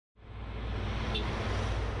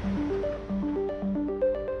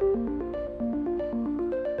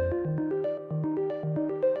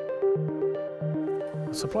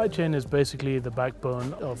Supply chain is basically the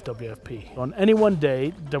backbone of WFP. On any one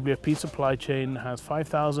day, WFP supply chain has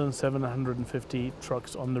 5,750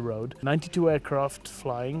 trucks on the road, 92 aircraft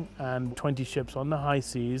flying, and 20 ships on the high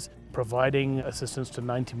seas, providing assistance to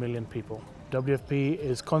 90 million people. WFP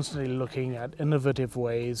is constantly looking at innovative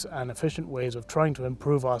ways and efficient ways of trying to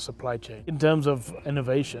improve our supply chain. In terms of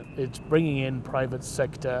innovation, it's bringing in private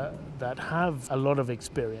sector that have a lot of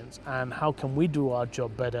experience, and how can we do our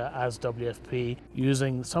job better as WFP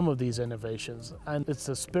using some of these innovations. And it's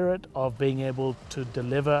the spirit of being able to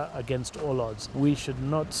deliver against all odds. We should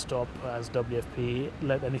not stop as WFP,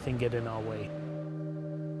 let anything get in our way.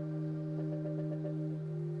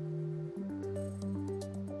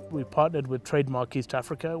 We partnered with Trademark East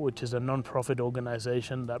Africa, which is a non-profit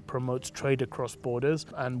organization that promotes trade across borders.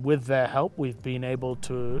 And with their help, we've been able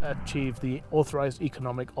to achieve the Authorized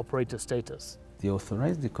Economic Operator status. The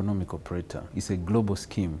Authorized Economic Operator is a global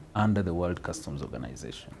scheme under the World Customs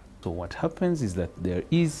Organization. So what happens is that there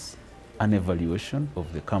is an evaluation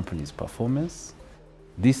of the company's performance.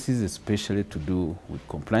 This is especially to do with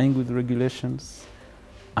complying with regulations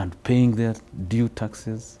and paying their due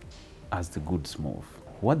taxes as the goods move.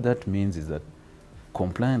 What that means is that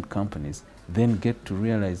compliant companies then get to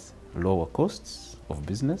realize lower costs of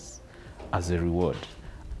business as a reward.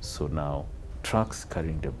 So now trucks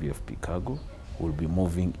carrying WFP cargo will be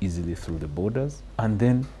moving easily through the borders, and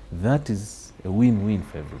then that is a win-win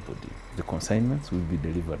for everybody. The consignments will be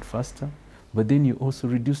delivered faster, but then you also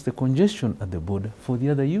reduce the congestion at the border for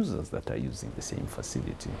the other users that are using the same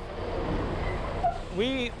facility.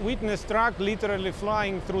 We witnessed truck literally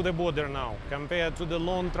flying through the border now, compared to the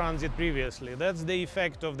long transit previously. That's the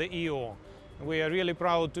effect of the EO. We are really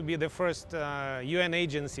proud to be the first UN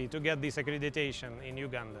agency to get this accreditation in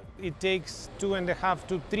Uganda. It takes 2.5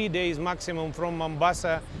 to 3 days maximum from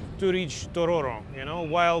Mombasa to reach Tororo,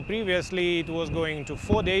 while previously it was going to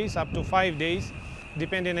 4 days, up to 5 days,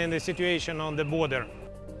 depending on the situation on the border.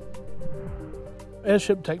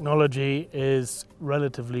 Airship technology is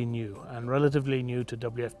relatively new to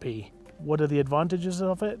WFP. What are the advantages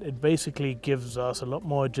of it? It basically gives us a lot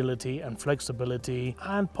more agility and flexibility,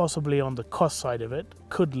 and possibly on the cost side of it,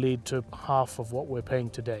 could lead to half of what we're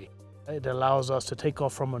paying today. It allows us to take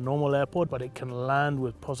off from a normal airport, but it can land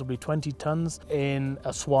with possibly 20 tons in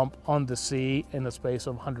a swamp on the sea in a space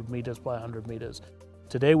of 100 meters by 100 meters.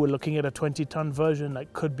 Today we're looking at a 20-ton version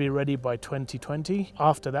that could be ready by 2020.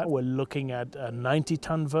 After that we're looking at a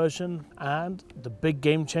 90-ton version, and the big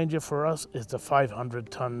game changer for us is the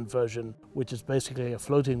 500-ton version, which is basically a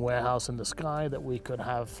floating warehouse in the sky that we could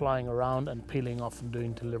have flying around and peeling off and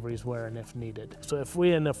doing deliveries where and if needed. So if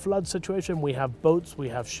we're in a flood situation, we have boats, we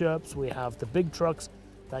have sherps, we have the big trucks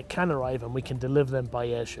that can arrive, and we can deliver them by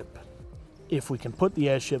airship. If we can put the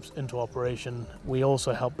airships into operation, we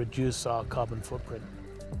also help reduce our carbon footprint.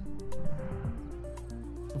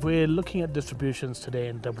 We're looking at distributions today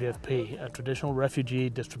in WFP, a traditional refugee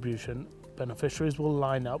distribution. Beneficiaries will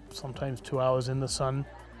line up, sometimes 2 hours in the sun,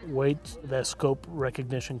 wait their scope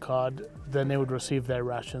recognition card, then they would receive their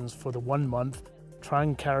rations for the 1 month, try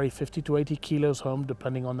and carry 50 to 80 kilos home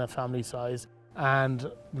depending on their family size, and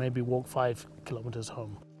maybe walk 5 kilometers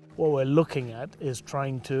home. What we're looking at is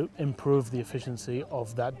trying to improve the efficiency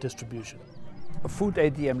of that distribution. A food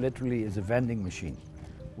ATM literally is a vending machine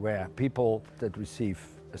where people that receive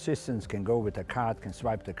assistance can go with their card, can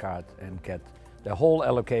swipe the card and get the whole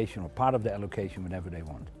allocation or part of the allocation whenever they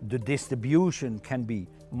want. The distribution can be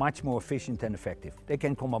much more efficient and effective. They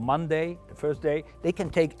can come on Monday, the first day, they can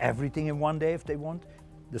take everything in one day if they want.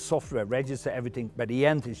 The software registers everything, by the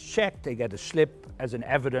end is checked, they get a slip as an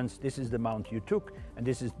evidence, this is the amount you took and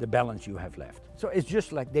this is the balance you have left. So it's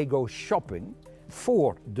just like they go shopping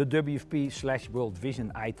for the WFP/World Vision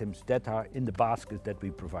items that are in the basket that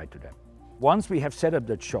we provide to them. Once we have set up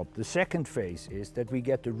that shop, the second phase is that we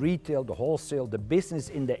get the retail, the wholesale, the business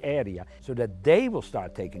in the area so that they will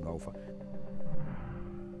start taking over.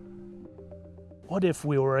 What if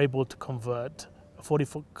we were able to convert a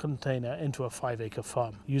 40-foot container into a 5-acre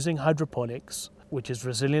farm using hydroponics, which is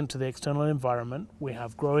resilient to the external environment? We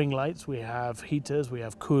have growing lights, we have heaters, we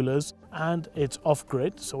have coolers, and it's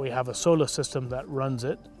off-grid, so we have a solar system that runs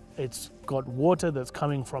it. It's got water that's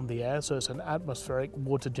coming from the air, so it's an atmospheric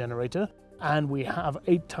water generator. And we have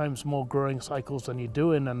 8 times more growing cycles than you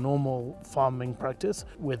do in a normal farming practice,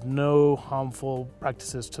 with no harmful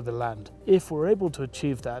practices to the land. If we're able to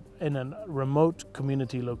achieve that in a remote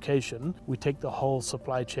community location, we take the whole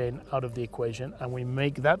supply chain out of the equation and we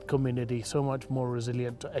make that community so much more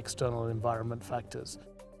resilient to external environment factors.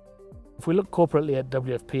 If we look corporately at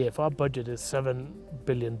WFP, if our budget is $7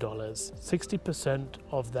 billion, 60%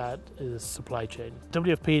 of that is supply chain.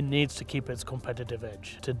 WFP needs to keep its competitive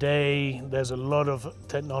edge. Today, there's a lot of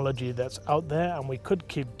technology that's out there, and we could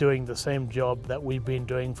keep doing the same job that we've been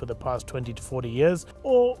doing for the past 20 to 40 years,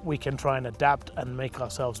 or we can try and adapt and make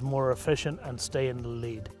ourselves more efficient and stay in the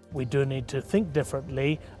lead. We do need to think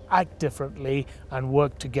differently, act differently, and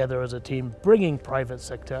work together as a team, bringing private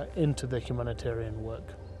sector into the humanitarian work.